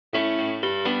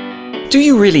Do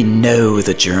you really know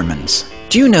the Germans?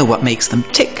 Do you know what makes them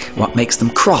tick, what makes them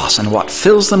cross, and what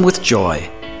fills them with joy?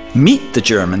 Meet the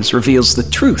Germans reveals the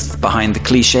truth behind the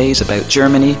clichés about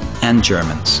Germany and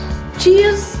Germans.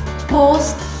 Cheers,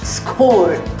 Prost,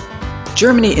 Skål.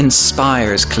 Germany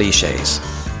inspires clichés.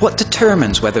 What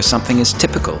determines whether something is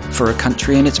typical for a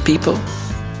country and its people?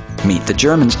 Meet the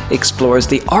Germans explores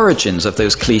the origins of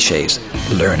those clichés.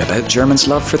 Learn about Germans'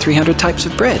 love for 300 types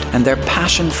of bread and their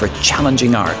passion for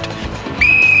challenging art.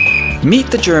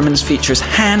 Meet the Germans features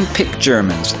hand-picked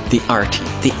Germans, the arty,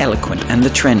 the eloquent and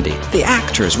the trendy, the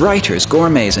actors, writers,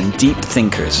 gourmets and deep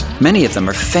thinkers. Many of them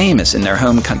are famous in their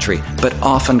home country, but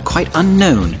often quite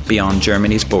unknown beyond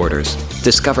Germany's borders.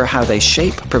 Discover how they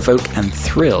shape, provoke and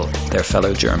thrill their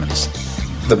fellow Germans.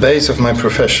 The base of my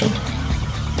profession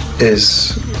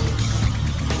is,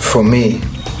 for me,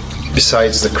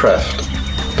 besides the craft,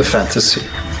 the fantasy.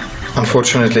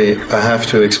 Unfortunately, I have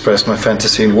to express my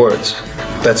fantasy in words.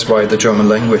 That's why the German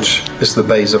language is the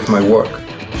base of my work.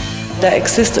 There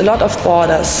exist a lot of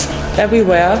borders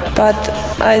everywhere, but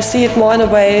I see it more in a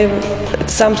way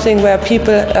it's something where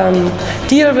people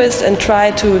deal with and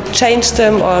try to change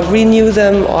them or renew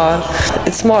them, or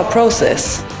it's more a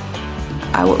process.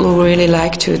 I would really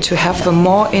like to have a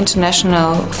more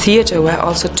international theatre where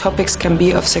also topics can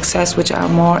be of success which are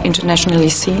more internationally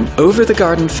seen. Over the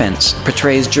Garden Fence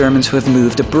portrays Germans who have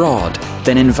moved abroad,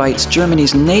 then invites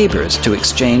Germany's neighbours to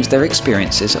exchange their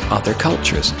experiences of other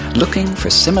cultures, looking for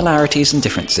similarities and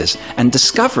differences, and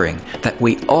discovering that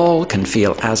we all can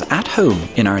feel as at home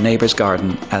in our neighbour's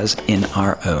garden as in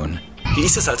our own. Wie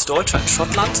ist es als Deutscher in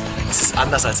Schottland? Es ist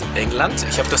anders als in England.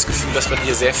 Ich habe das Gefühl, dass man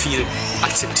hier sehr viel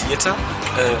akzeptierter,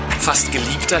 fast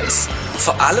geliebter ist.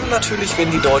 Vor allem natürlich,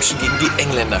 wenn die Deutschen gegen die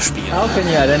Engländer spielen. How can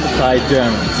you identify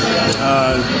Germans?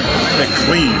 They're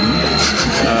clean,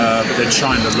 but they're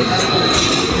trying to look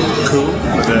cool,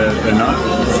 but they're not.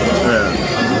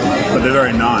 But they're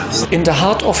very nice. In the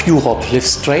heart of Europe live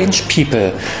strange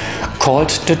people called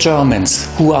the Germans,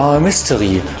 who are a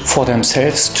mystery for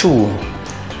themselves too.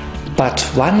 But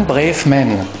one brave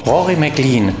man, Rory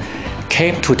McLean,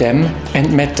 came to them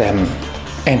and met them,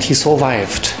 and he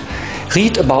survived.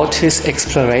 Read about his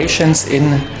explorations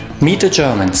in Meet the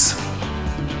Germans.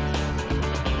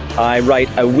 I write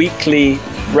a weekly,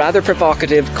 rather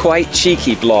provocative, quite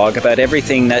cheeky blog about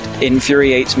everything that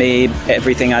infuriates me,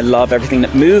 everything I love, everything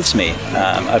that moves me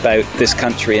about this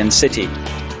country and city.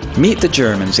 Meet the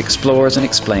Germans explores and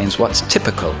explains what's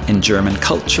typical in German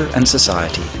culture and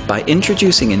society by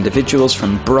introducing individuals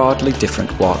from broadly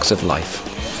different walks of life.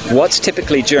 What's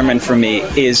typically German for me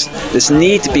is this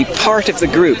need to be part of the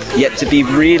group, yet to be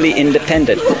really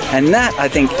independent. And that, I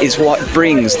think, is what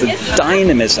brings the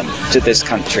dynamism to this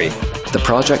country. The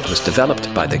project was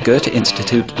developed by the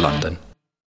Goethe-Institut, London.